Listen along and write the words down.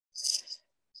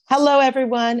Hello,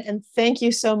 everyone, and thank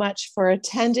you so much for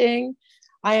attending.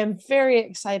 I am very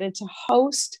excited to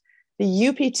host the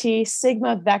UPT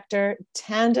Sigma Vector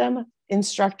Tandem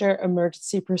Instructor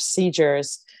Emergency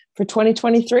Procedures for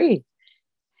 2023.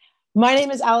 My name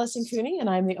is Allison Cooney, and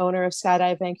I'm the owner of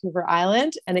Skydive Vancouver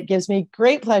Island, and it gives me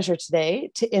great pleasure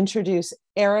today to introduce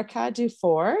Erika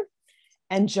Dufort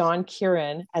and John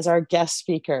Kieran as our guest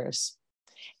speakers.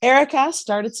 Erika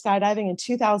started skydiving in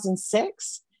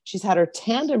 2006. She's had her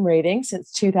tandem rating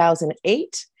since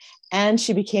 2008, and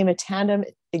she became a tandem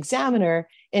examiner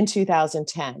in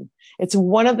 2010. It's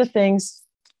one of the things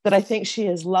that I think she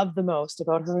has loved the most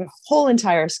about her whole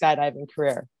entire skydiving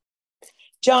career.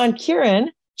 John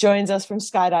Kieran joins us from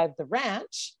Skydive the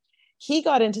Ranch. He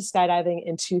got into skydiving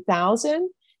in 2000.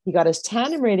 He got his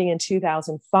tandem rating in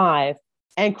 2005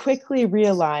 and quickly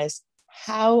realized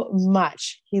how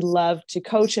much he loved to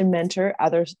coach and mentor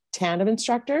other tandem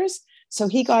instructors. So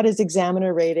he got his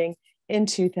examiner rating in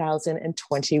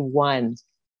 2021.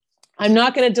 I'm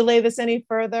not going to delay this any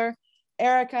further.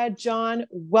 Erika, John,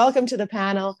 welcome to the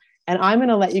panel, and I'm going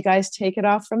to let you guys take it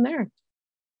off from there.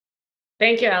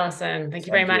 Thank you, Allison. Thank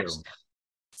you very much.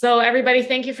 So everybody,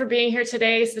 thank you for being here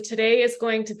today. So today is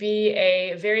going to be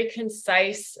a very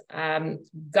concise,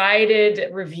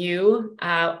 guided review.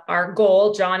 Our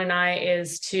goal, John and I,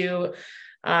 is to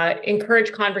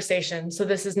encourage conversation. So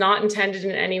this is not intended in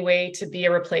any way to be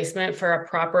a replacement for a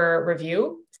proper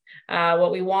review.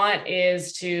 What we want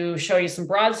is to show you some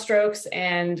broad strokes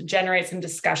and generate some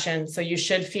discussion. So you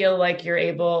should feel like you're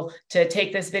able to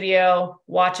take this video,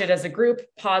 watch it as a group,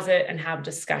 pause it, and have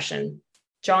discussion.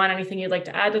 John, anything you'd like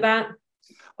to add to that?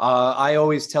 I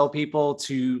always tell people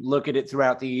to look at it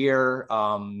throughout the year.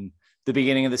 The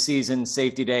beginning of the season,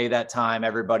 safety day, that time,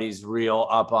 everybody's real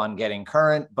up on getting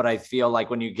current. But I feel like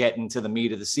when you get into the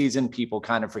meat of the season, people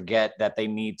kind of forget that they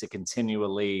need to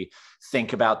continually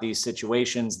think about these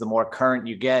situations. The more current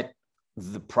you get,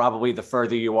 probably the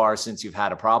further you are since you've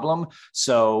had a problem.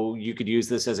 So you could use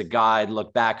this as a guide,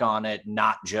 look back on it,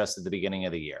 not just at the beginning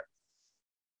of the year.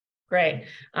 Great.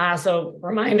 So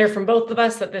reminder from both of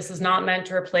us that this is not meant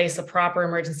to replace a proper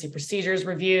emergency procedures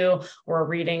review or a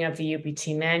reading of the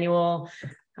UPT manual.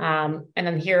 And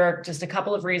then here are just a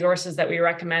couple of resources that we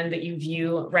recommend that you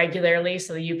view regularly.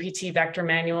 So the UPT Vector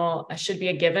Manual should be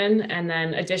a given. And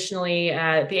then additionally,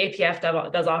 the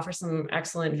APF does offer some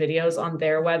excellent videos on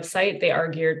their website. They are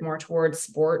geared more towards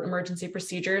sport emergency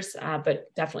procedures,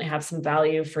 but definitely have some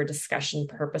value for discussion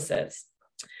purposes.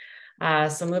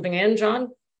 So moving in,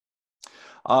 John.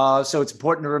 So it's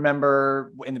important to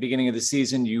remember in the beginning of the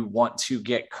season, you want to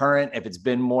get current. If it's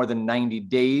been more than 90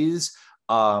 days,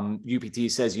 UPT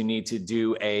says you need to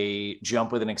do a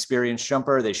jump with an experienced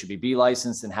jumper. They should be B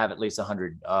licensed and have at least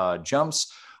 100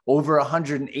 jumps. Over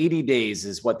 180 days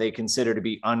is what they consider to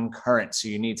be uncurrent. So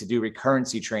you need to do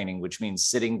recurrency training, which means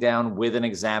sitting down with an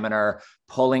examiner,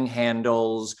 pulling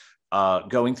handles,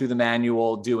 going through the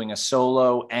manual, doing a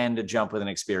solo and a jump with an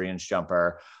experienced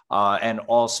jumper. And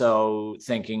also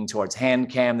thinking towards hand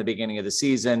cam, the beginning of the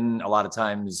season. A lot of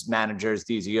times managers,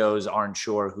 DZOs aren't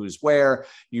sure who's where.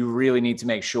 You really need to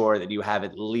make sure that you have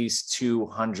at least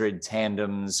 200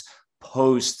 tandems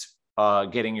post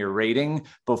getting your rating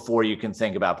before you can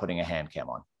think about putting a hand cam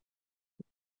on.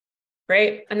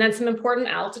 Great. And then some important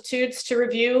altitudes to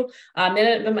review.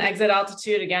 Minimum exit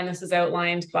altitude, again, this is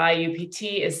outlined by UPT,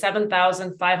 is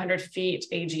 7,500 feet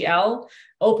AGL.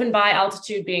 Open by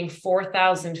altitude being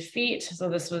 4,000 feet. So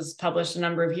this was published a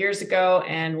number of years ago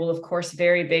and will, of course,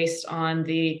 vary based on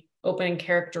the opening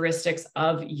characteristics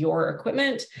of your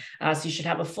equipment. So you should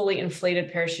have a fully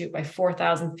inflated parachute by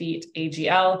 4,000 feet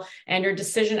AGL and your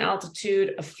decision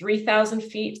altitude of 3,000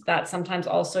 feet. That sometimes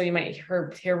also you might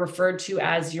hear referred to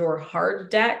as your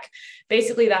hard deck.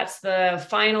 Basically, that's the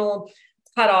final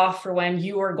cutoff for when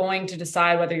you are going to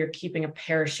decide whether you're keeping a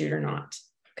parachute or not.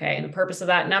 Okay, and the purpose of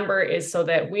that number is so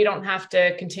that we don't have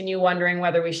to continue wondering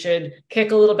whether we should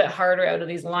kick a little bit harder out of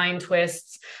these line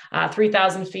twists.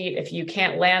 3,000 feet, if you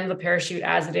can't land the parachute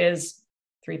as it is,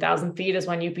 3,000 feet is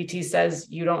when UPT says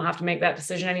you don't have to make that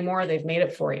decision anymore. They've made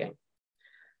it for you.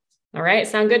 All right,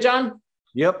 sound good, John?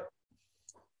 Yep.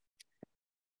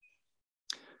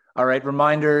 All right,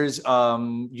 reminders.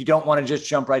 You don't want to just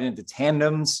jump right into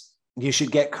tandems. You should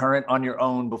get current on your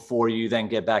own before you then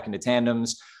get back into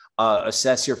tandems.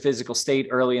 Assess your physical state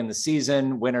early in the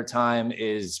season. Wintertime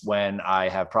is when I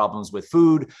have problems with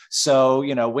food. So,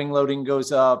 wing loading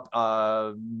goes up,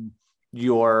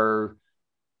 your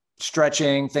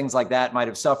stretching, things like that might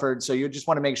have suffered. So you just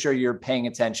want to make sure you're paying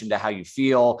attention to how you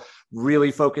feel,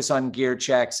 really focus on gear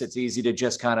checks. It's easy to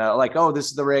just kind of like, oh, this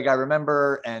is the rig I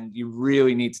remember. And you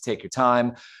really need to take your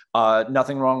time.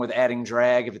 Nothing wrong with adding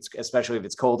drag, especially if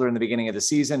it's colder in the beginning of the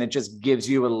season. It just gives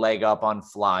you a leg up on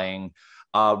flying.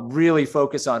 Really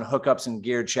focus on hookups and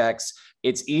gear checks.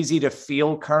 It's easy to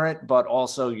feel current, but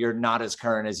also you're not as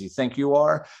current as you think you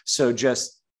are. So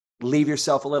just leave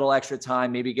yourself a little extra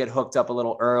time, maybe get hooked up a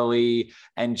little early,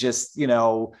 and just,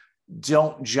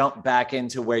 don't jump back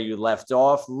into where you left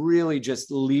off. Really just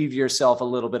leave yourself a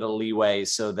little bit of leeway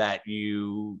so that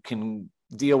you can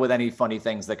deal with any funny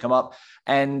things that come up.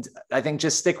 And I think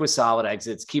just stick with solid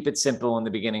exits. Keep it simple in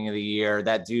the beginning of the year.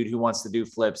 That dude who wants to do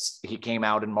flips, he came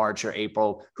out in March or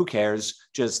April. Who cares?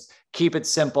 Just keep it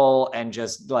simple and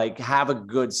just like have a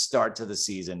good start to the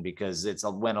season, because it's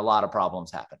when a lot of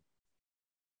problems happen.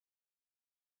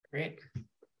 Great.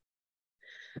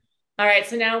 All right,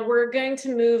 so now we're going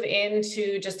to move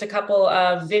into just a couple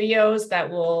of videos that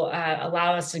will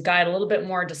allow us to guide a little bit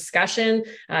more discussion.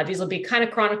 These will be kind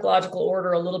of chronological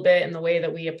order a little bit in the way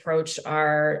that we approach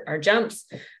our jumps.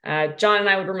 John and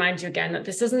I would remind you again that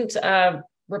this isn't a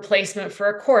replacement for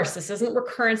a course. This isn't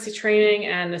recurrency training,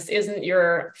 and this isn't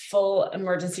your full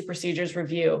emergency procedures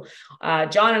review.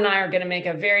 John and I are going to make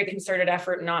a very concerted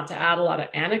effort not to add a lot of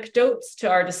anecdotes to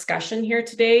our discussion here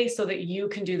today so that you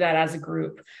can do that as a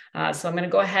group. So I'm going to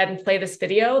go ahead and play this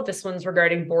video. This one's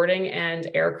regarding boarding and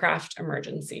aircraft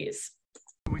emergencies.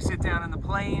 When we sit down in the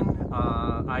plane,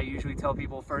 I usually tell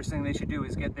people first thing they should do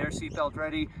is get their seatbelt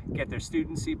ready, get their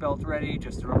student seatbelt ready.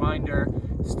 Just a reminder,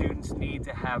 students need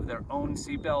to have their own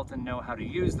seatbelt and know how to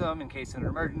use them in case of an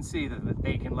emergency, that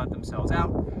they can let themselves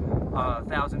out.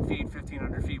 1,000 feet,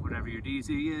 1,500 feet, whatever your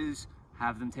DZ is,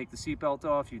 have them take the seatbelt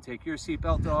off, you take your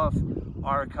seatbelt off.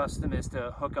 Our custom is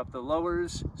to hook up the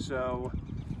lowers. So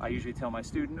I usually tell my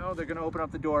student, oh, they're gonna open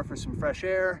up the door for some fresh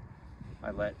air.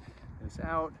 I let this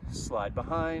out, slide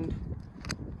behind,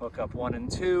 hook up 1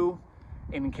 and 2.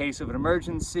 In case of an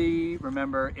emergency,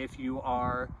 remember, if you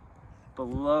are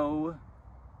below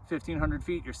 1,500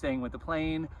 feet, you're staying with the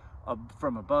plane.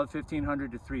 From above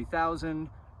 1,500 to 3,000,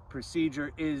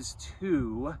 procedure is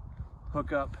to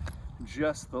hook up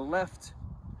just the left,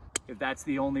 if that's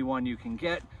the only one you can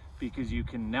get, because you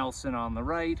can Nelson on the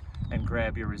right and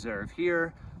grab your reserve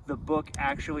here. The book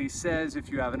actually says if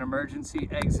you have an emergency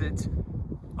exit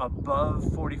above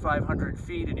 4,500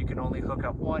 feet and you can only hook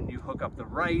up one, you hook up the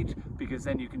right, because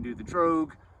then you can do the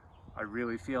drogue. I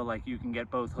really feel like you can get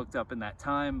both hooked up in that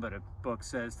time, but a book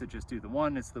says to just do the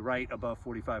one. It's the right above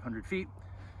 4,500 feet.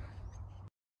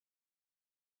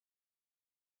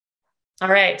 All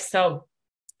right, so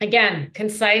again,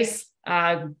 concise,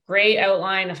 great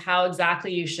outline of how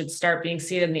exactly you should start being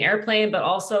seated in the airplane, but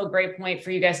also a great point for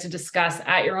you guys to discuss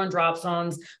at your own drop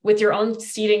zones with your own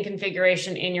seating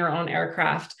configuration in your own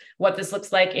aircraft. What this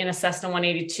looks like in a Cessna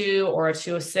 182 or a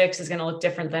 206 is going to look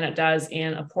different than it does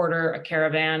in a Porter, a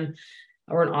Caravan,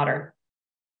 or an Otter.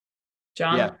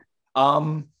 John?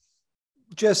 Yeah.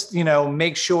 Just,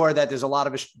 make sure that there's a lot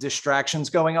of distractions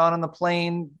going on the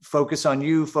plane. Focus on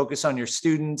you, focus on your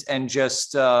student, and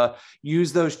just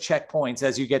use those checkpoints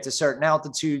as you get to certain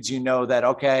altitudes. You know that,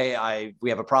 okay, we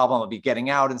have a problem. I'll be getting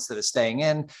out instead of staying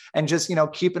in, and just,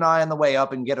 keep an eye on the way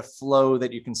up and get a flow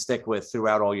that you can stick with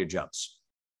throughout all your jumps.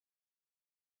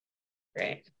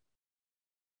 Great.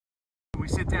 When we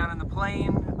sit down in the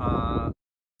plane,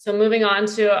 so moving on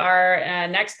to our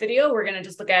next video, we're going to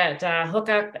just look at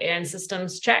hookup and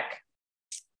systems check.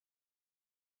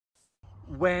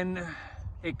 when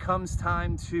it comes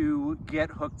time to get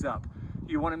hooked up,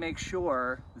 you want to make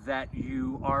sure that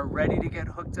you are ready to get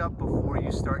hooked up before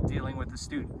you start dealing with the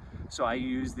student. So I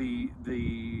use the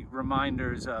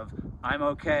reminders of I'm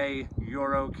okay,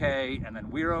 you're okay, and then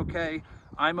we're okay.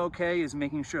 I'm okay is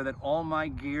making sure that all my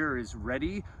gear is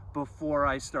ready before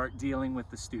I start dealing with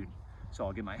the student. So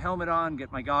I'll get my helmet on,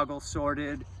 get my goggles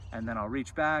sorted, and then I'll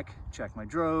reach back, check my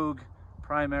drogue,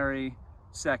 primary,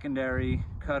 secondary,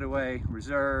 cutaway,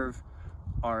 reserve,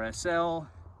 RSL,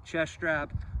 chest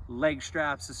strap, leg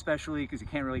straps, especially because you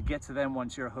can't really get to them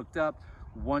once you're hooked up.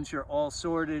 Once you're all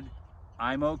sorted,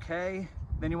 I'm okay,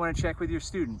 then you want to check with your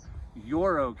student.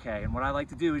 You're okay. And what I like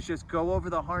to do is just go over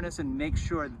the harness and make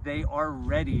sure they are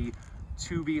ready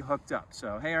to be hooked up.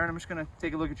 So, hey Aaron, I'm just gonna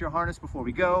take a look at your harness before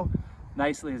we go,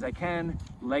 nicely as I can.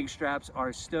 Leg straps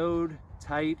are stowed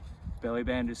tight, belly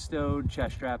band is stowed,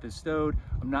 chest strap is stowed.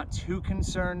 I'm not too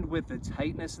concerned with the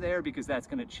tightness there because that's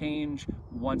gonna change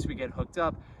once we get hooked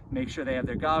up. Make sure they have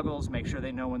their goggles, make sure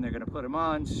they know when they're gonna put them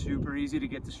on. Super easy to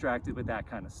get distracted with that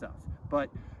kind of stuff. But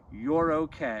you're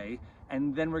okay.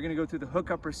 And then we're gonna go through the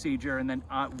hookup procedure, and then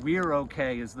we're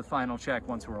okay is the final check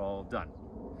once we're all done.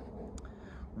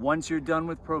 Once you're done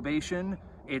with probation,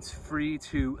 it's free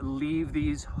to leave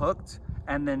these hooked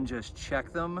and then just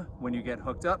check them when you get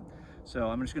hooked up. So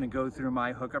I'm just gonna go through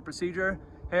my hookup procedure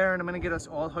here, and I'm gonna get us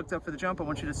all hooked up for the jump. I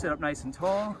want you to sit up nice and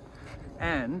tall.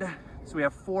 And so we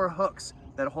have 4 hooks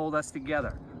that hold us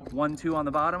together. 1, 2 on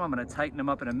the bottom. I'm gonna tighten them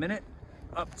up in a minute.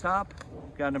 Up top,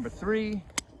 got number 3.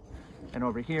 And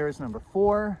over here is number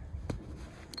 4.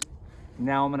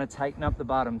 Now I'm gonna tighten up the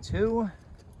bottom 2.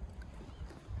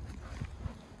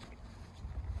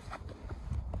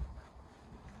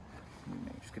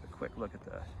 Just get a quick look at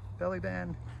the belly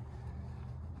band.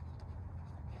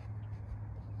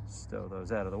 Stow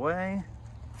those out of the way.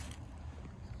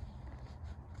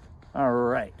 All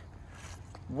right.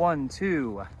 1,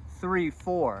 2, 3,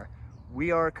 4.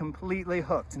 We are completely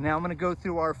hooked. Now I'm gonna go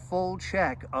through our full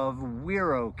check of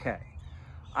we're okay.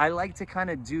 I like to kind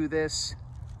of do this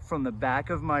from the back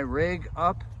of my rig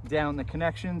up, down the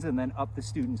connections, and then up the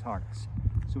student's harness.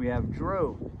 So we have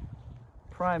drogue,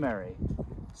 primary,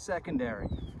 secondary,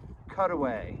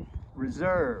 cutaway,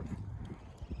 reserve,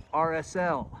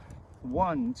 RSL,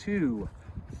 1, 2,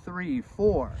 3,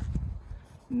 4.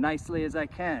 Nicely as I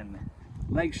can.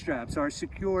 Leg straps are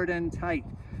secured and tight.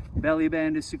 Belly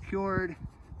band is secured.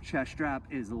 Chest strap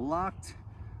is locked.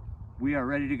 We are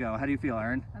ready to go. How do you feel,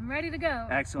 Erin? I'm ready to go.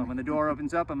 Excellent. When the door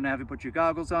opens up, I'm gonna have you put your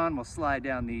goggles on. We'll slide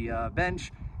down the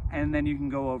bench, and then you can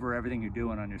go over everything you're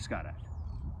doing on your skydive.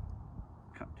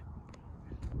 Cut.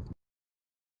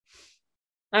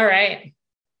 All right.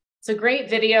 It's a great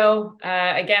video.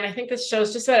 Again, I think this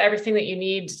shows just about everything that you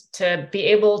need to be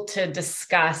able to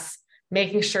discuss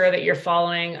making sure that you're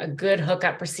following a good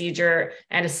hookup procedure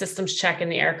and a systems check in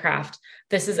the aircraft.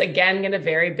 This is, again, going to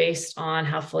vary based on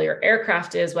how full your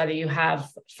aircraft is, whether you have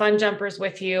fun jumpers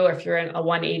with you or if you're in a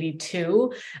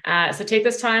 182. So take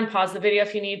this time, pause the video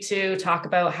if you need to, talk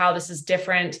about how this is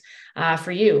different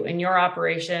for you in your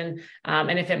operation,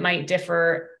 and if it might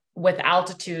differ with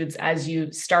altitudes as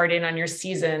you start in on your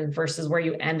season versus where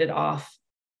you ended off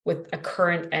with a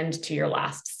current end to your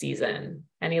last season.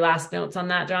 Any last notes on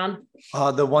that, John?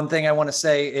 The one thing I want to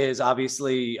say is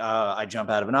obviously I jump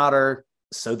out of an otter.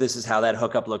 So this is how that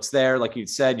hookup looks there. Like you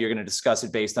said, you're going to discuss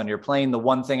it based on your plane. The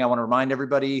one thing I want to remind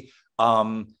everybody,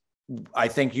 I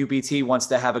think UPT wants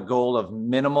to have a goal of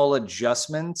minimal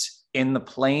adjustment in the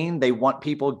plane. They want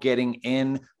people getting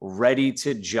in ready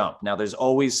to jump. Now, there's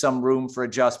always some room for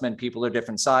adjustment. People are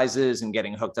different sizes, and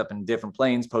getting hooked up in different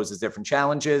planes poses different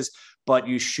challenges, but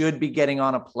you should be getting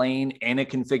on a plane in a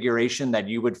configuration that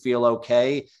you would feel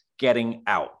okay getting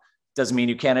out. Doesn't mean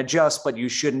you can't adjust, but you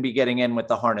shouldn't be getting in with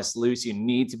the harness loose. You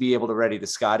need to be able to ready to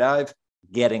skydive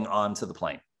getting onto the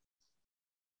plane.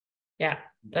 Yeah,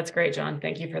 that's great, John.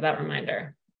 Thank you for that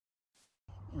reminder.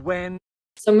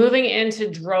 So moving into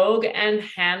drogue and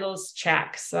handles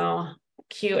check. So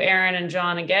cue Aaron and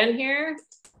John again here.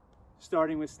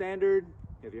 Starting with standard,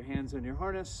 you have your hands on your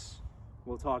harness.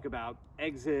 We'll talk about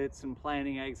exits and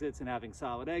planning exits and having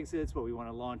solid exits, but we want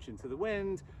to launch into the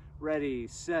wind. Ready,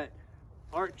 set,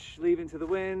 arch, leave into the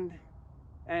wind,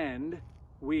 and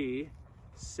we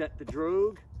set the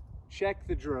drogue, check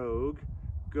the drogue,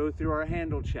 go through our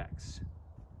handle checks.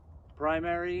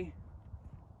 Primary,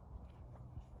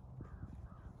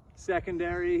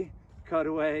 secondary,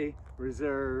 cutaway,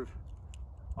 reserve,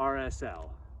 RSL.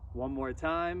 One more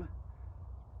time.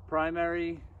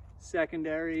 Primary,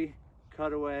 secondary,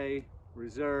 cutaway,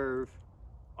 reserve,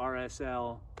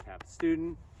 RSL, tap the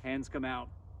student, hands come out,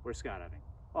 we're skydiving.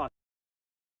 Awesome.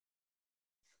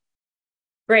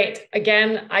 Great.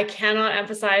 Again, I cannot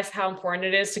emphasize how important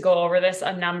it is to go over this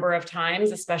a number of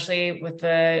times, especially with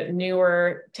the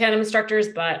newer tandem instructors,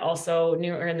 but also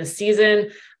newer in the season.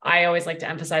 I always like to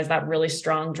emphasize that really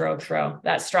strong drogue throw.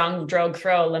 That strong drogue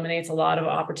throw eliminates a lot of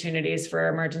opportunities for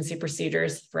emergency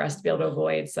procedures for us to be able to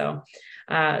avoid. So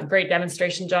great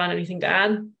demonstration, John. Anything to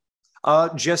add?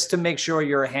 Just to make sure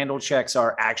your handle checks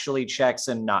are actually checks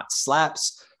and not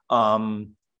slaps.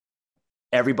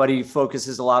 Everybody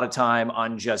focuses a lot of time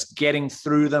on just getting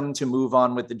through them to move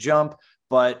on with the jump.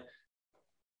 But,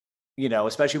 you know,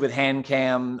 especially with hand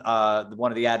cam,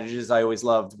 one of the adages I always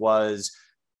loved was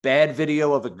bad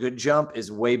video of a good jump is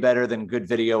way better than good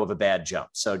video of a bad jump.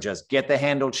 So just get the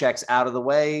handle checks out of the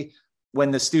way.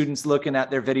 When the student's looking at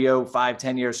their video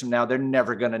 5-10 years from now, they're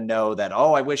never going to know that,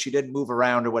 oh, I wish you didn't move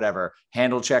around or whatever.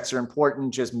 Handle checks are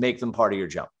important. Just make them part of your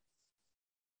jump.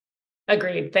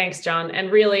 Agreed. Thanks, John.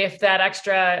 And really, if that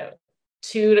extra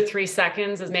 2 to 3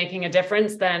 seconds is making a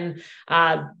difference, then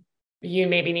you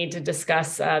maybe need to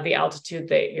discuss the altitude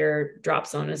that your drop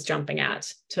zone is jumping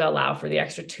at to allow for the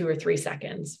extra 2 or 3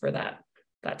 seconds for that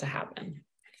to happen.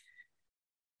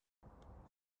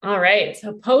 All right,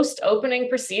 so post-opening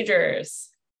procedures.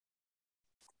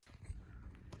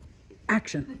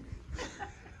 Action.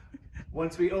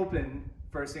 Once we open,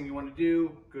 first thing you want to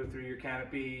do, go through your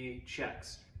canopy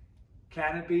checks.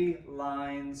 Canopy,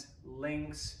 lines,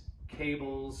 links,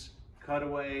 cables,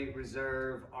 cutaway,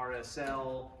 reserve,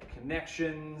 RSL,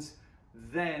 connections.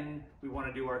 Then we want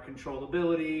to do our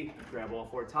controllability, grab all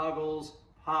 4 toggles,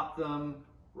 pop them,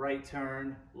 right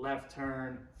turn, left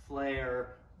turn,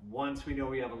 flare. Once we know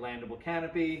we have a landable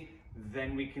canopy,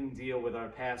 then we can deal with our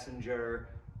passenger.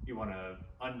 You want to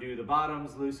undo the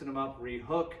bottoms, loosen them up,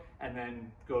 rehook, and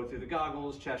then go through the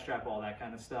goggles, chest strap, all that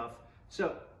kind of stuff.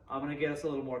 So I'm going to get us a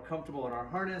little more comfortable in our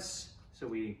harness. So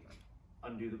we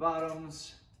undo the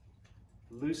bottoms,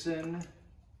 loosen,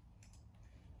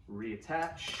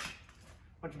 reattach.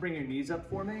 Why don't you bring your knees up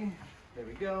for me? There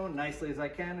we go, nicely as I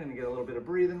can, and get a little bit of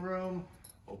breathing room.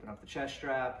 Open up the chest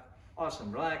strap.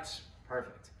 Awesome, relax,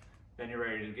 perfect. Then you're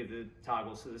ready to give the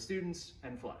toggles to the students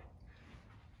and fly.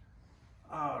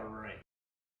 All right.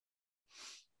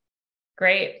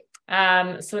 Great.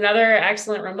 So another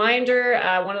excellent reminder,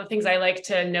 one of the things I like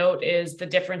to note is the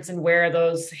difference in where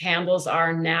those handles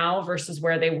are now versus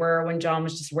where they were when John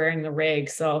was just wearing the rig.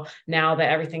 So now that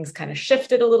everything's kind of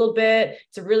shifted a little bit,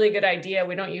 it's a really good idea.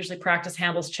 We don't usually practice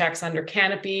handles checks under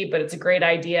canopy, but it's a great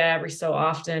idea every so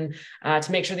often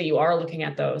to make sure that you are looking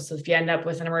at those. So if you end up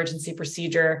with an emergency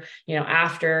procedure,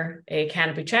 after a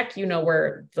canopy check, you know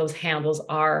where those handles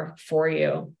are for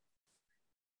you.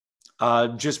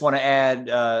 Just want to add,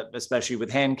 especially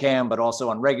with hand cam, but also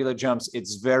on regular jumps,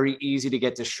 it's very easy to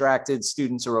get distracted.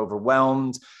 Students are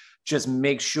overwhelmed. Just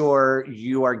make sure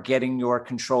you are getting your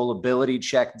controllability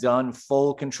check done,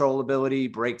 full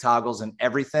controllability, brake toggles and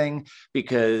everything,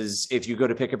 because if you go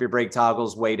to pick up your brake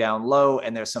toggles way down low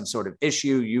and there's some sort of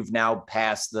issue, you've now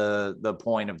passed the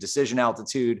point of decision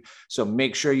altitude. So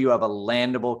make sure you have a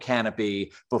landable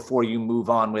canopy before you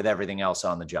move on with everything else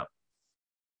on the jump.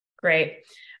 Great.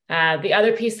 The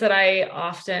other piece that I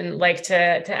often like to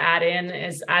add in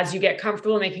is, as you get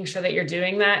comfortable making sure that you're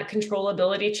doing that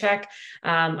controllability check,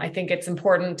 I think it's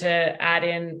important to add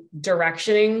in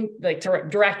directioning, like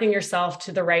directing yourself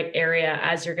to the right area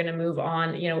as you're going to move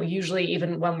on. Usually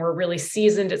even when we're really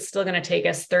seasoned, it's still going to take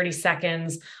us 30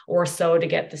 seconds or so to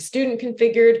get the student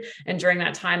configured. And during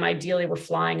that time, ideally, we're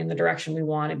flying in the direction we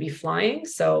want to be flying.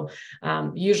 So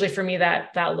usually for me,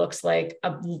 that looks like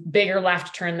a bigger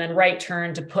left turn than right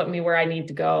turn to put me where I need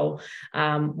to go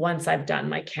once I've done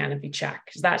my canopy check.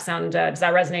 Does that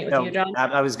resonate with you, John?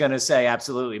 I was going to say,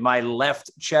 absolutely. My left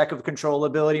check of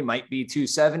controllability might be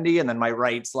 270, and then my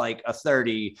right's like a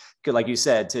 30, like you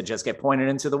said, to just get pointed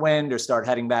into the wind or start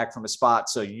heading back from a spot.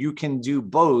 So you can do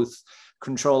both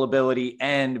controllability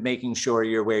and making sure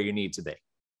you're where you need to be.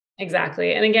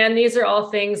 Exactly. And again, these are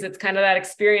all things, it's kind of that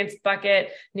experience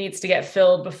bucket needs to get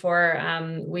filled before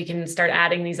we can start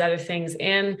adding these other things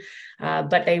in.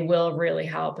 But they will really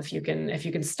help if you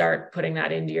can start putting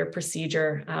that into your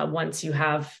procedure once you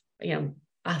have,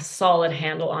 a solid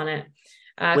handle on it.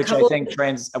 Which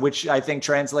I think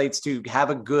translates to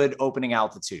have a good opening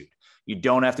altitude. You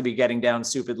don't have to be getting down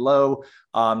stupid low.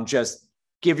 Just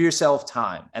give yourself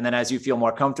time. And then as you feel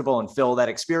more comfortable and fill that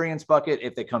experience bucket,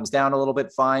 if it comes down a little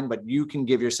bit, fine, but you can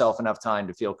give yourself enough time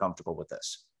to feel comfortable with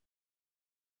this.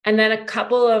 And then a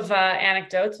couple of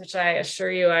anecdotes, which I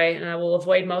assure you I will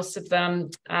avoid most of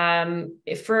them.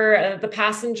 For the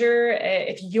passenger,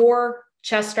 if your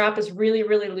chest strap is really,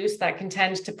 really loose, that can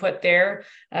tend to put their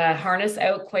harness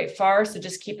out quite far. So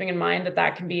just keeping in mind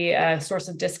that can be a source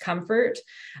of discomfort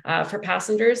for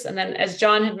passengers. And then, as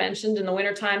John had mentioned, in the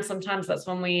wintertime, sometimes that's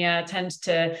when we tend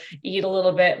to eat a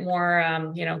little bit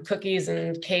more, cookies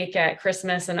and cake at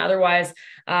Christmas and otherwise.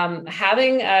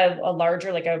 Having a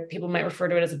larger, people might refer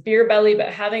to it as a beer belly,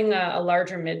 but having a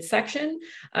larger midsection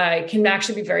can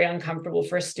actually be very uncomfortable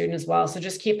for a student as well. So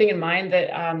just keeping in mind that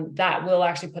that will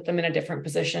actually put them in a different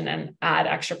position and add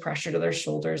extra pressure to their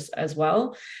shoulders as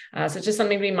well. So it's just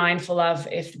something to be mindful of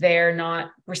if they're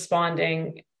not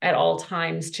responding at all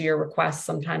times to your requests.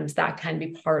 Sometimes that can be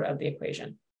part of the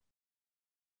equation.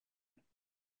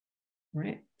 All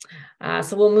right.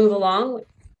 So we'll move along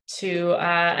to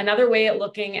another way at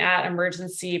looking at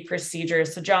emergency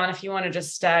procedures. So John, if you want to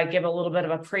just give a little bit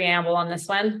of a preamble on this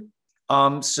one.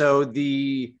 So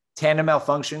the tandem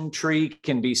malfunction tree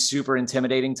can be super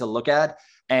intimidating to look at.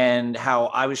 And how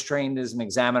I was trained as an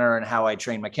examiner and how I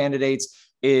train my candidates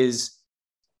is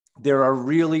there are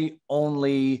really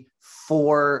only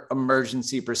for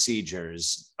emergency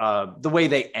procedures, the way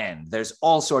they end. There's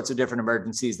all sorts of different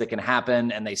emergencies that can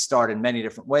happen, and they start in many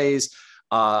different ways.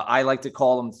 I like to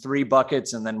call them 3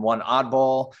 buckets and then 1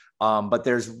 oddball. But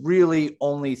there's really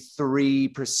only 3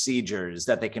 procedures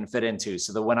that they can fit into.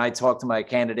 So that when I talk to my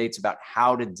candidates about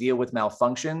how to deal with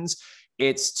malfunctions,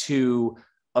 it's to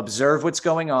observe what's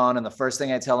going on. And the first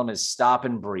thing I tell them is stop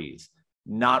and breathe,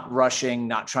 not rushing,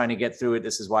 not trying to get through it.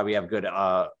 This is why we have good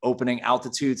opening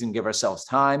altitudes and give ourselves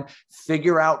time.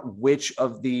 Figure out which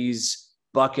of these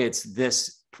buckets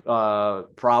this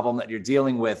problem that you're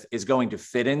dealing with is going to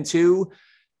fit into,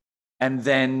 and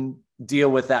then deal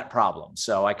with that problem.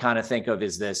 So I kind of think of,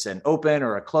 is this an open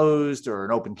or a closed or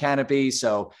an open canopy?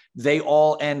 So they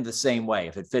all end the same way.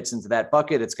 If it fits into that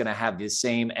bucket, it's going to have the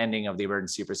same ending of the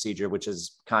emergency procedure, which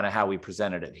is kind of how we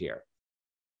presented it here.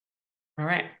 All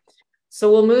right.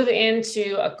 So we'll move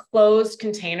into a closed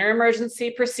container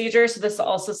emergency procedure. So this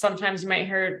also sometimes you might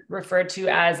hear referred to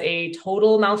as a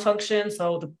total malfunction.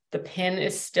 So the pin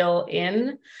is still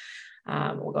in.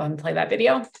 We'll go ahead and play that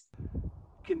video.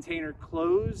 Container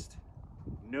closed,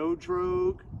 no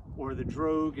drogue, or the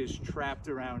drogue is trapped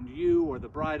around you, or the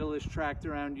bridle is trapped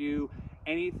around you.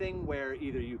 Anything where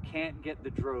either you can't get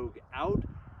the drogue out,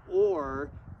 or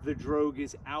the drogue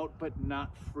is out but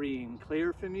not free and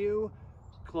clear from you.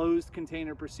 Closed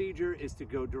container procedure is to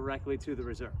go directly to the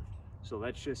reserve. So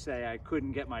let's just say I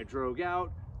couldn't get my drogue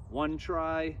out. 1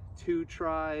 try, 2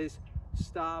 tries,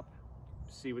 stop,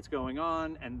 see what's going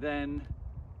on, and then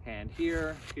hand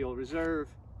here, feel reserve,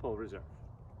 pull reserve.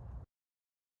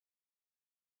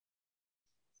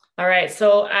 All right,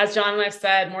 so as John and I've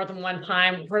said more than one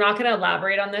time, we're not going to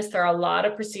elaborate on this. There are a lot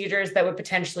of procedures that would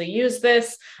potentially use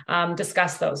this.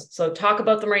 Discuss those. So talk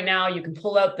about them right now. You can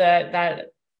pull out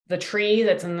the tree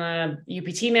that's in the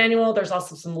UPT manual. There's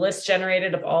also some lists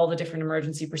generated of all the different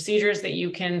emergency procedures that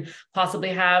you can possibly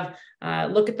have.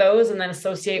 Look at those and then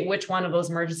associate which one of those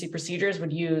emergency procedures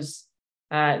would use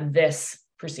this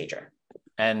procedure.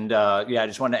 And yeah, I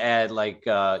just want to add, like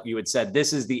you had said,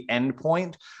 this is the end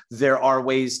point. There are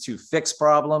ways to fix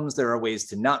problems. There are ways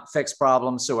to not fix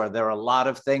problems. So there are a lot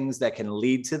of things that can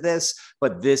lead to this,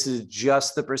 but this is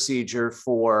just the procedure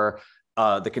for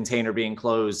the container being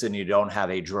closed and you don't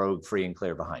have a drogue free and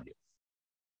clear behind you.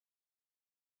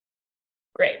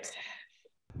 Great.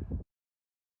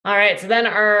 All right, so then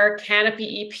our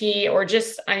canopy EP, or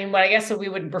just, I mean, what I guess what we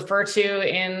would refer to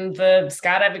in the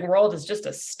skydiving world is just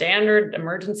a standard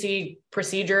emergency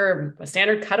procedure, a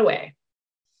standard cutaway.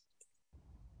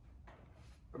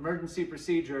 Emergency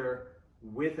procedure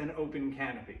with an open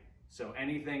canopy. So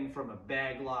anything from a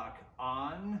bag lock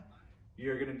on,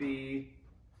 you're going to be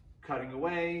cutting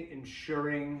away,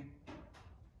 ensuring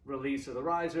release of the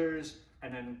risers,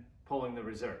 and then pulling the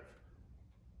reserve.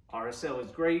 RSL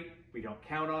is great. We don't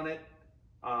count on it.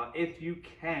 If you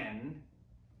can,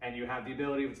 and you have the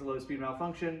ability, if it's a low speed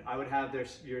malfunction, I would have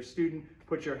your student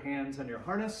put your hands on your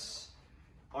harness,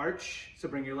 arch, so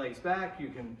bring your legs back. You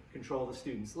can control the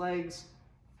student's legs.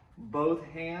 Both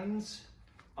hands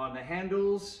on the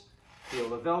handles, feel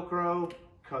the Velcro,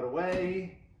 cut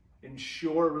away,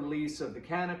 ensure release of the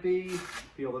canopy,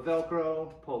 feel the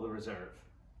Velcro, pull the reserve.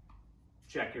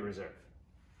 Check your reserve.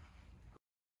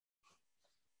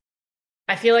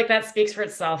 I feel like that speaks for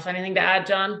itself. Anything to add,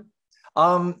 John?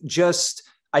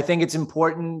 I think it's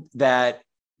important that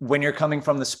when you're coming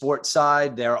from the sports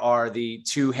side, there are the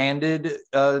two-handed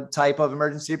type of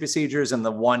emergency procedures and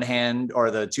the one hand, or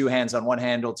the 2 hands on one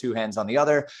handle, 2 hands on the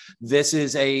other. This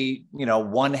is a,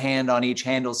 one hand on each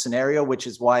handle scenario, which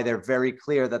is why they're very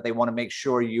clear that they want to make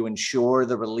sure you ensure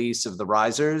the release of the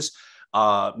risers.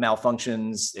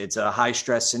 Malfunctions, it's a high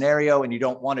stress scenario, and you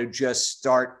don't want to just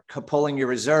start pulling your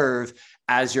reserve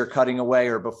as you're cutting away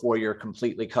or before you're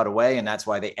completely cut away. And that's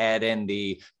why they add in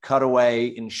the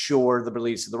cutaway, ensure the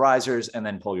release of the risers, and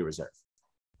then pull your reserve.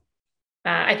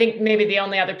 I think maybe the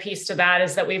only other piece to that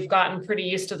is that we've gotten pretty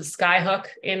used to the skyhook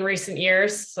in recent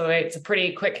years. So it's a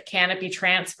pretty quick canopy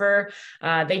transfer.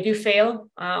 They do fail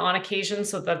on occasion.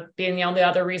 So that being the only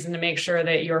other reason to make sure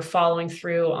that you're following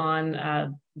through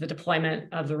on the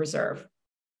deployment of the reserve.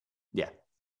 Yeah.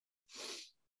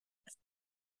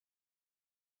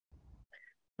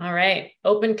 All right.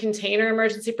 Open container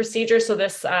emergency procedure. So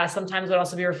this sometimes would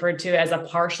also be referred to as a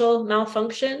partial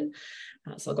malfunction.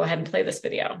 So I'll go ahead and play this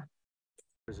video.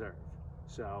 Reserve.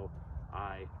 So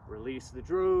I release the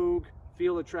drogue,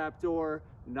 feel the trap door,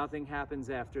 nothing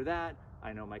happens after that.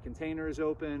 I know my container is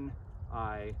open.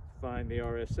 I find the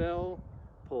RSL,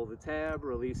 pull the tab,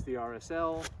 release the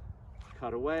RSL,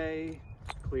 cut away,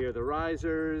 clear the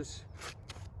risers,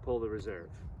 pull the reserve.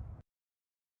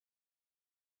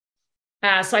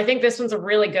 So I think this one's a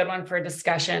really good one for a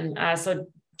discussion. So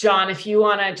John, if you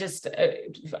want to just,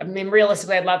 I mean,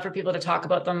 realistically, I'd love for people to talk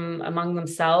about them among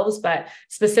themselves, but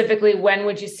specifically, when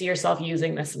would you see yourself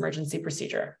using this emergency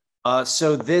procedure?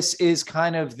 So this is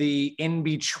kind of the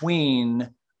in-between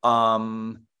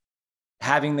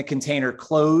having the container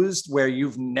closed where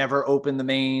you've never opened the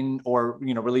main or,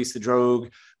 released the drogue,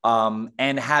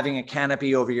 and having a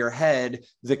canopy over your head.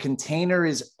 The container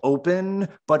is open,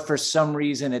 but for some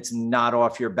reason it's not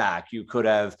off your back. You could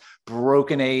have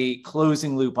broken a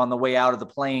closing loop on the way out of the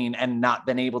plane and not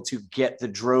been able to get the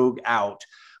drogue out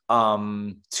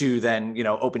to then,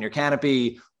 open your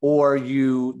canopy. Or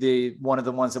one of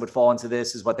the ones that would fall into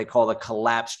this is what they call a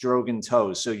collapsed drogue in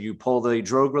tow. So you pull the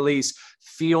drogue release,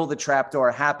 feel the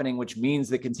trapdoor happening, which means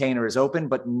the container is open,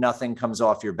 but nothing comes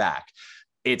off your back.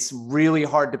 It's really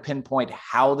hard to pinpoint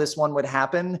how this one would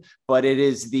happen, but it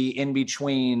is the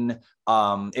in-between.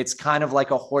 It's kind of like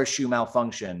a horseshoe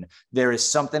malfunction. There is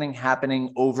something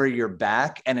happening over your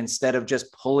back, and instead of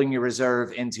just pulling your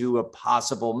reserve into a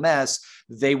possible mess,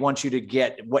 they want you to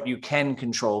get what you can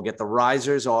control, get the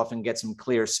risers off and get some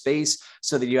clear space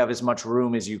so that you have as much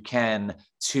room as you can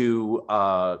to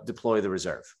deploy the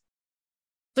reserve.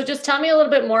 So just tell me a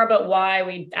little bit more about why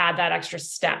we add that extra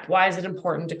step. Why is it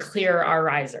important to clear our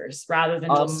risers rather than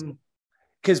just...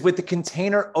 Because with the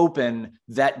container open,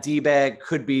 that D-bag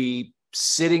could be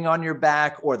sitting on your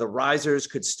back, or the risers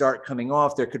could start coming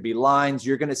off. There could be lines.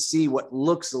 You're going to see what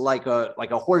looks like a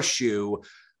horseshoe,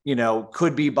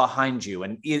 could be behind you.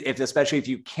 And especially if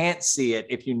you can't see it,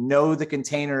 if you know the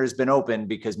container has been opened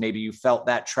because maybe you felt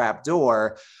that trap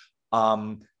door,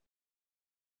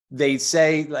 they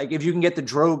say, like, if you can get the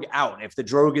drogue out, if the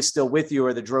drogue is still with you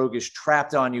or the drogue is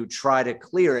trapped on you, try to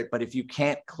clear it. But if you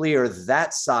can't clear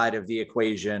that side of the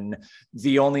equation,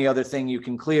 the only other thing you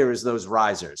can clear is those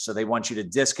risers. So they want you to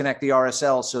disconnect the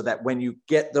RSL so that when you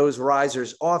get those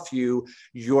risers off you,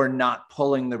 you're not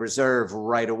pulling the reserve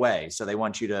right away. So they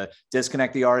want you to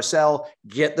disconnect the RSL,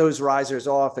 get those risers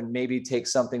off, and maybe take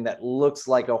something that looks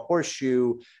like a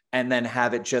horseshoe and then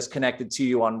have it just connected to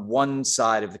you on one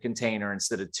side of the container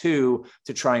instead of two,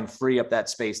 to try and free up that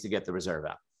space to get the reserve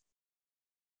out.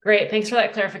 Great. Thanks for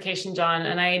that clarification, John.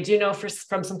 And I do know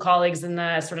from some colleagues in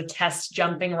the sort of test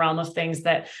jumping realm of things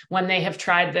that when they have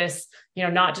tried this,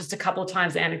 not just a couple of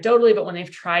times anecdotally, but when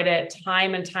they've tried it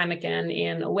time and time again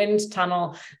in a wind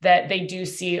tunnel, that they do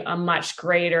see a much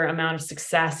greater amount of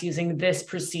success using this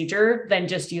procedure than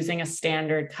just using a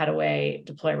standard cutaway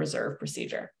deploy reserve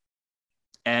procedure.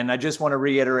 And I just want to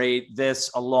reiterate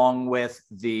this along with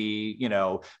the,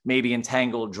 maybe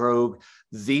entangled drogue.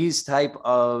 These type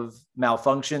of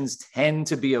malfunctions tend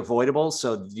to be avoidable.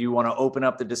 So you want to open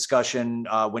up the discussion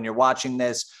when you're watching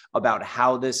this about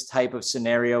how this type of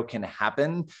scenario can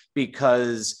happen,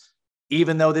 because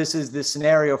even though this is the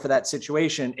scenario for that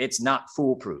situation, it's not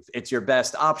foolproof. It's your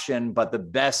best option, but the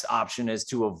best option is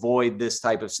to avoid this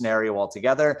type of scenario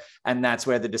altogether. And that's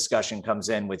where the discussion comes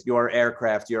in with your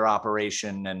aircraft, your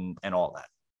operation, and all that.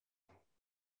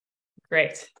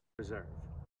 Great. Reserve.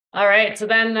 All right. So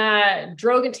then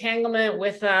drogue entanglement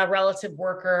with a relative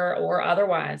worker or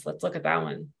otherwise. Let's look at that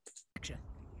one.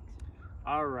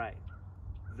 All right.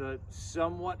 The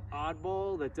somewhat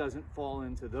oddball that doesn't fall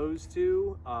into those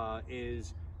two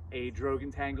is a drogue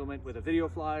entanglement with a video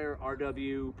flyer,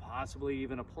 RW, possibly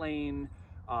even a plane.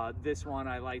 This one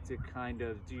I like to kind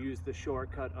of use the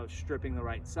shortcut of stripping the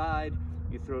right side.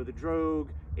 You throw the drogue,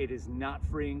 it is not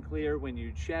free and clear when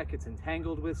you check it's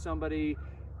entangled with somebody.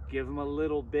 Give them a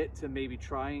little bit to maybe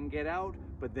try and get out,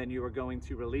 but then you are going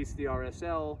to release the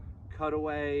RSL, cut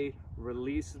away,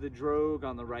 release the drogue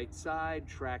on the right side,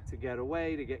 track to get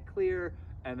away to get clear,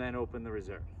 and then open the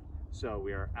reserve. So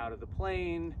we are out of the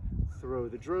plane, throw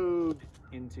the drogue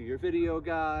into your video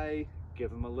guy,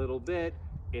 give him a little bit,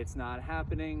 it's not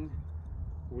happening.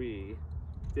 We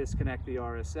disconnect the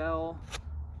RSL,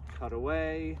 cut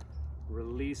away,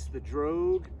 release the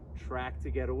drogue, track to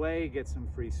get away, get some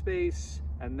free space,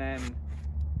 and then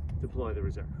deploy the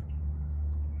reserve.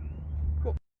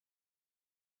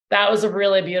 That was a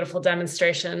really beautiful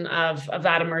demonstration of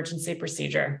that emergency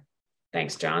procedure.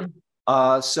 Thanks, John.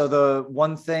 So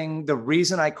the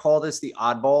reason I call this the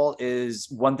oddball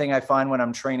is one thing I find when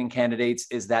I'm training candidates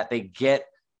is that they get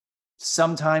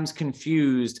sometimes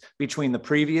confused between the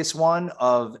previous one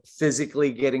of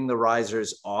physically getting the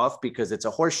risers off because it's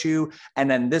a horseshoe, and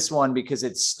then this one because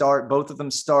both of them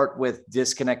start with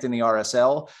disconnecting the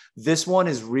RSL. This one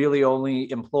is really only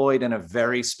employed in a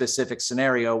very specific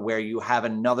scenario where you have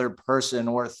another person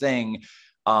or thing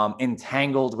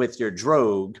entangled with your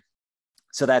drogue.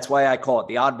 So that's why I call it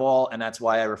the oddball, and that's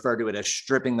why I refer to it as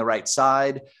stripping the right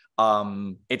side.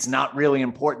 It's not really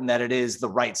important that it is the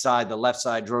right side, the left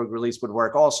side drogue release would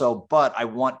work also, but I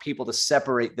want people to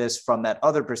separate this from that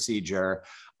other procedure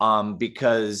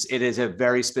because it is a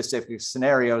very specific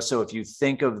scenario. So if you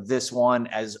think of this one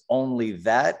as only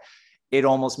that, it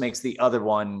almost makes the other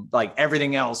one, like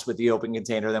everything else with the open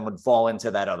container, then would fall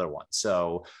into that other one.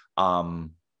 So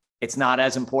it's not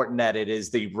as important that it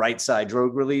is the right side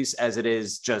drogue release as it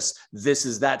is just, this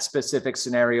is that specific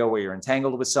scenario where you're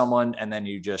entangled with someone and then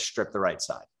you just strip the right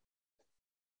side.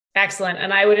 Excellent.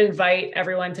 And I would invite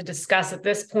everyone to discuss at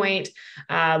this point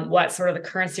what sort of the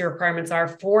currency requirements are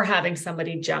for having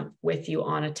somebody jump with you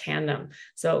on a tandem.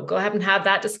 So go ahead and have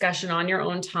that discussion on your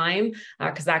own time,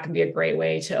 because that can be a great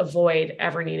way to avoid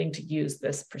ever needing to use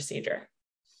this procedure.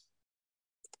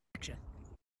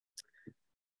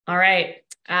 All right.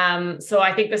 So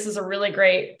I think this is a really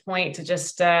great point to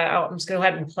just, I'm just going to go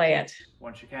ahead and play it.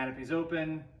 Once your canopy's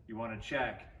open, you want to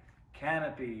check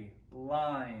canopy,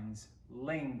 lines,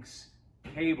 links,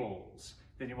 cables.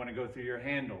 Then you want to go through your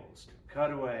handles,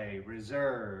 cutaway,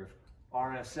 reserve,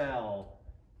 RSL.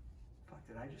 Fuck,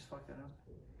 did I just fuck that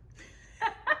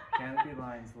up? Canopy,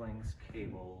 lines, links,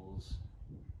 cables.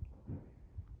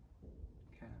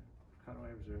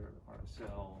 Cutaway, reserve,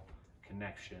 RSL,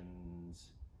 connections,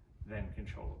 then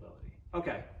controllability.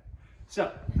 Okay,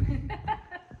 so.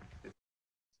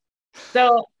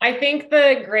 So I think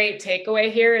the great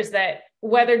takeaway here is that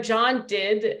whether John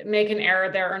did make an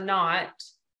error there or not,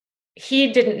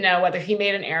 he didn't know whether he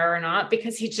made an error or not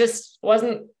because he just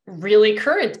wasn't really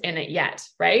current in it yet,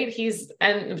 right?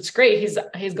 And it's great.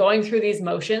 He's going through these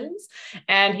motions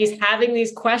and he's having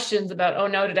these questions about, oh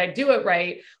no, did I do it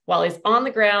right? While he's on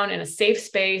the ground in a safe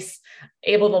space,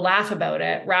 able to laugh about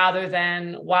it rather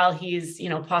than while he's,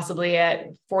 possibly at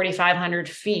 4,500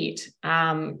 feet,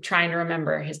 trying to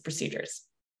remember his procedures.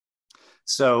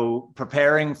 So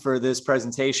preparing for this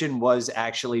presentation was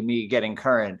actually me getting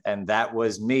current. And that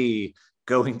was me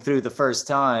going through the first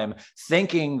time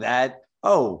thinking that,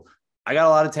 oh, I got a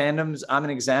lot of tandems. I'm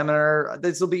an examiner.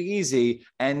 This will be easy.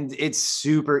 And it's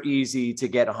super easy to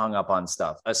get hung up on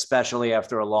stuff, especially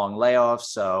after a long layoff.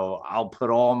 So I'll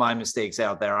put all my mistakes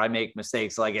out there. I make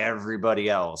mistakes like everybody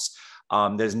else.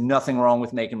 There's nothing wrong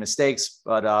with making mistakes,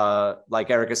 but like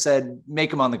Erika said, make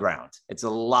them on the ground. It's a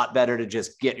lot better to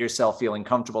just get yourself feeling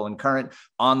comfortable and current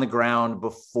on the ground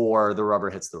before the rubber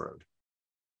hits the road.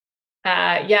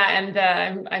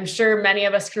 And I'm sure many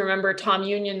of us can remember Tom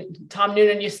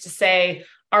Noonan used to say,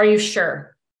 "Are you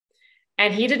sure?"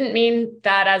 And he didn't mean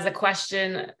that as a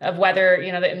question of whether,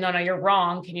 that, no, you're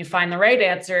wrong. Can you find the right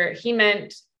answer? He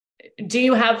meant, do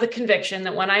you have the conviction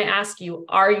that when I ask you,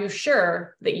 are you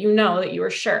sure, that you know that you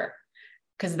are sure?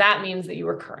 Because that means that you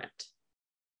are current.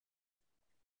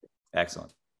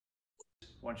 Excellent.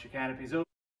 Once your canopy's open.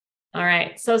 All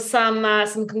right. So some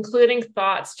concluding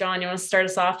thoughts, John, you want to start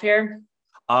us off here?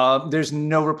 There's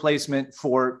no replacement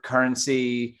for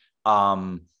currency.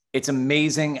 It's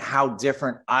amazing how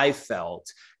different I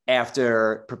felt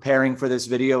after preparing for this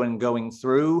video and going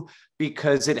through,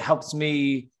 because it helps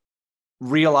me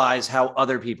realize how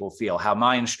other people feel, how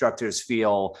my instructors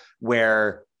feel,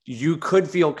 where you could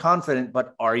feel confident,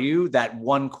 but are you? That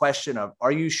one question of,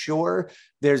 are you sure?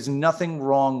 There's nothing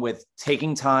wrong with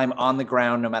taking time on the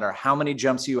ground, no matter how many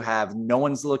jumps you have. No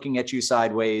one's looking at you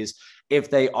sideways. If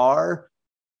they are,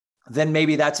 then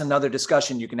maybe that's another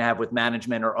discussion you can have with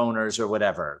management or owners or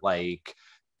whatever. Like,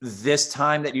 this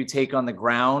time that you take on the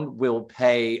ground will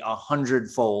pay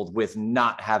 100-fold with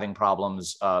not having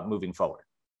problems moving forward.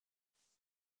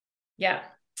 Yeah.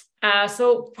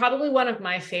 So probably one of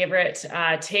my favorite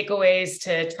takeaways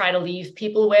to try to leave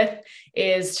people with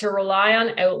is to rely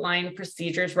on outlined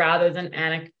procedures rather than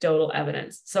anecdotal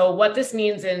evidence. So what this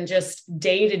means in just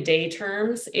day-to-day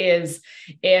terms is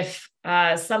if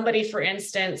somebody, for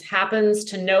instance, happens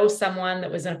to know someone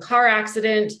that was in a car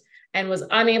accident and was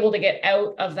unable to get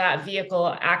out of that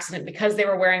vehicle accident because they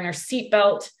were wearing their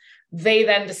seatbelt, they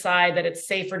then decide that it's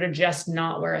safer to just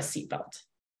not wear a seatbelt.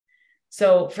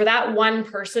 So for that one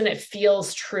person, it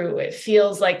feels true. It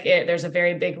feels like there's a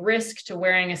very big risk to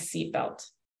wearing a seatbelt.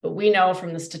 But we know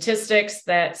from the statistics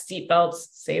that seatbelts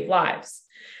save lives.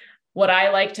 What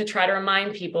I like to try to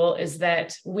remind people is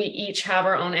that we each have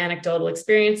our own anecdotal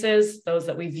experiences, those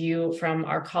that we view from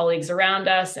our colleagues around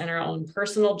us and our own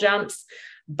personal jumps.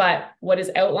 But what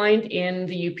is outlined in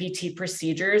the UPT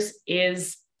procedures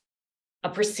is a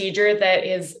procedure that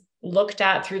is looked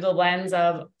at through the lens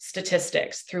of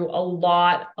statistics, through a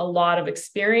lot of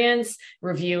experience,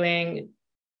 reviewing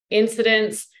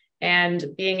incidents, and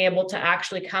being able to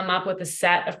actually come up with a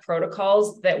set of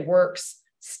protocols that works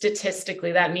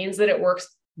statistically. That means that it works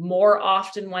more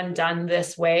often when done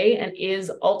this way, and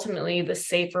is ultimately the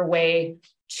safer way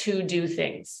to do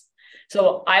things.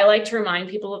 So I like to remind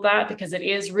people of that, because it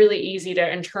is really easy to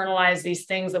internalize these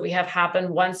things that we have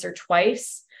happen once or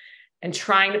twice, and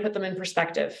trying to put them in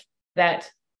perspective, that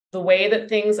the way that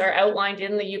things are outlined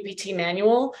in the UPT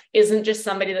manual isn't just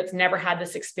somebody that's never had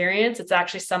this experience. It's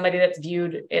actually somebody that's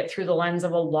viewed it through the lens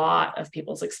of a lot of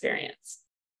people's experience.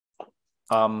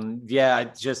 Yeah,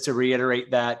 just to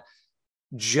reiterate that,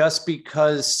 just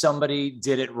because somebody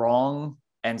did it wrong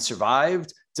and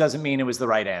survived doesn't mean it was the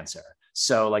right answer.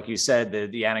 So like you said,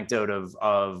 the anecdote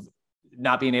of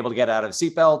not being able to get out of a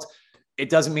seatbelt, it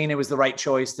doesn't mean it was the right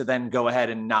choice to then go ahead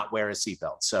and not wear a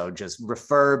seatbelt. So just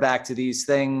refer back to these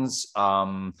things.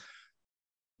 One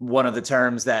of the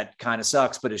terms that kind of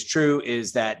sucks, but is true,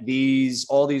 is that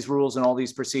all these rules and all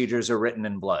these procedures are written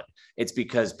in blood. It's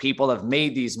because people have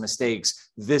made these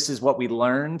mistakes. This is what we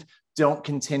learned. Don't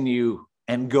continue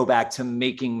and go back to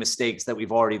making mistakes that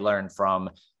we've already learned from.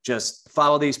 Just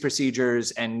follow these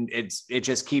procedures, and it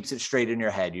just keeps it straight in your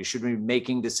head. You should be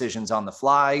making decisions on the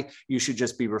fly. You should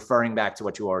just be referring back to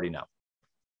what you already know.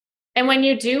 And when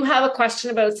you do have a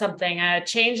question about something, a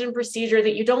change in procedure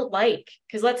that you don't like,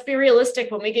 because let's be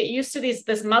realistic, when we get used to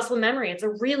this muscle memory, it's a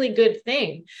really good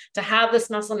thing to have this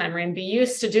muscle memory and be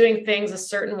used to doing things a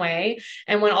certain way.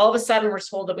 And when all of a sudden we're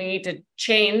told that we need to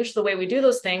change the way we do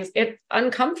those things, it's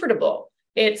uncomfortable.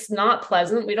 It's not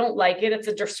pleasant. We don't like it. It's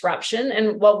a disruption.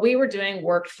 And what we were doing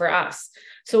worked for us.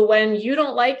 So when you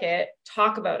don't like it,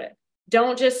 talk about it.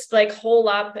 Don't just like hole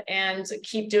up and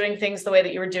keep doing things the way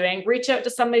that you were doing. Reach out to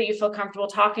somebody you feel comfortable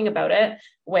talking about it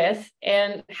with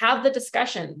and have the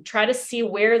discussion. Try to see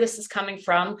where this is coming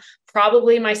from.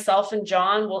 Probably myself and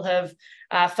John will have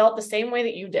felt the same way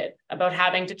that you did about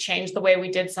having to change the way we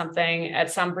did something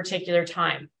at some particular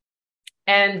time.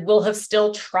 And we'll have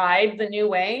still tried the new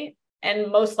way,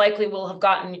 and most likely we'll have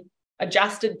gotten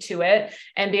adjusted to it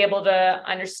and be able to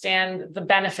understand the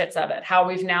benefits of it, how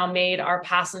we've now made our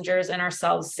passengers and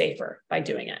ourselves safer by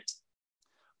doing it.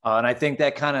 And I think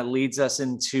that kind of leads us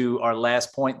into our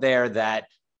last point there, that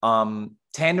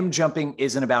tandem jumping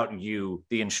isn't about you,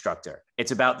 the instructor.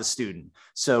 It's about the student.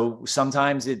 So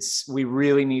sometimes we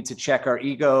really need to check our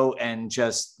ego and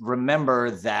just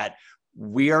remember that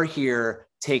we are here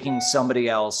taking somebody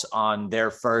else on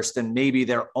their first and maybe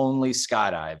their only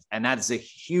skydive. And that is a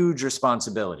huge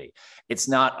responsibility. It's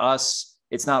not us.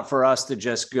 It's not for us to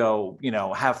just go,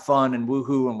 have fun and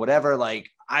woohoo and whatever. Like,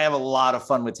 I have a lot of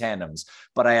fun with tandems,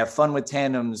 but I have fun with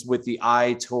tandems with the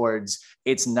eye towards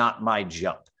it's not my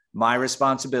jump. My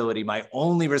responsibility, my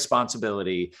only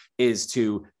responsibility, is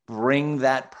to bring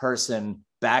that person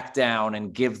back down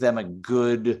and give them a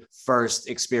good first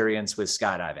experience with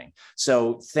skydiving.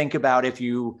 So think about, if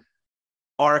you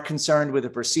are concerned with a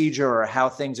procedure or how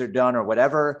things are done or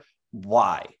whatever,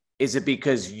 why? Is it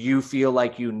because you feel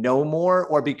like you know more,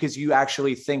 or because you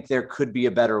actually think there could be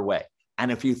a better way?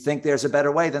 And if you think there's a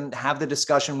better way, then have the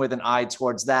discussion with an eye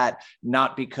towards that,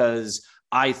 not because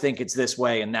I think it's this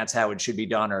way and that's how it should be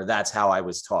done, or that's how I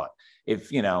was taught.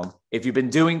 If you've been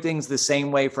doing things the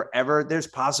same way forever, there's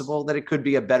possible that it could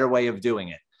be a better way of doing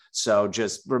it. So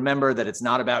just remember that it's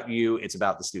not about you, it's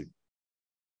about the student.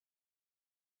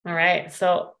 All right.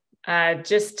 So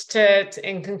just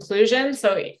in conclusion,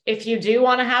 so if you do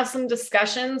want to have some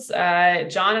discussions,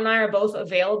 John and I are both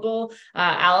available.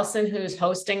 Allison, who's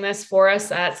hosting this for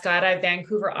us at Skydive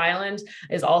Vancouver Island,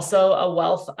 is also a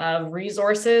wealth of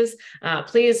resources.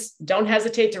 Please don't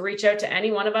hesitate to reach out to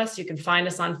any one of us. You can find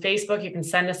us on Facebook. You can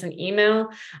send us an email,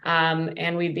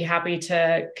 and we'd be happy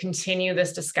to continue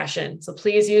this discussion. So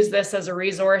please use this as a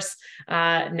resource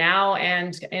now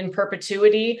and in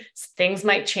perpetuity. Things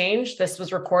might change. This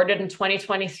was recorded in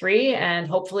 2023, and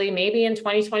hopefully maybe in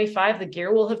 2025 the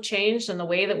gear will have changed and the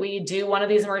way that we do one of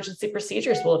these emergency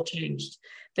procedures will have changed.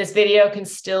 This video can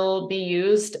still be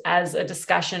used as a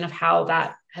discussion of how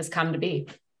that has come to be.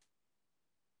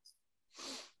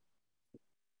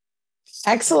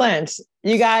 Excellent.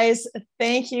 You guys,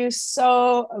 thank you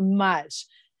so much.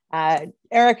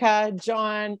 Erika,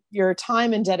 John, your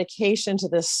time and dedication to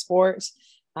this sport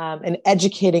and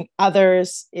educating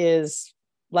others is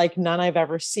like none I've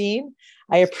ever seen.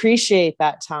 I appreciate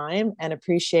that time and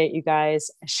appreciate you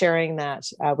guys sharing that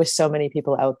with so many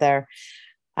people out there.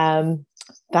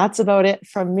 That's about it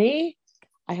from me.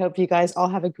 I hope you guys all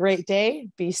have a great day.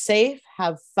 Be safe,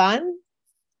 have fun,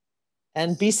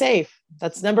 and be safe.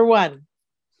 That's number one.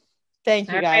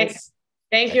 Thank you, guys. Right.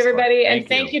 Thank you, everybody. And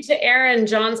thank you to Aaron,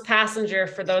 John's passenger,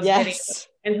 for those videos,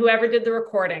 and whoever did the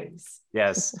recordings.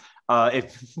 Yes.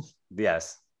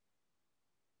 Yes.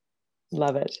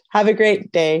 Love it. Have a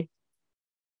great day.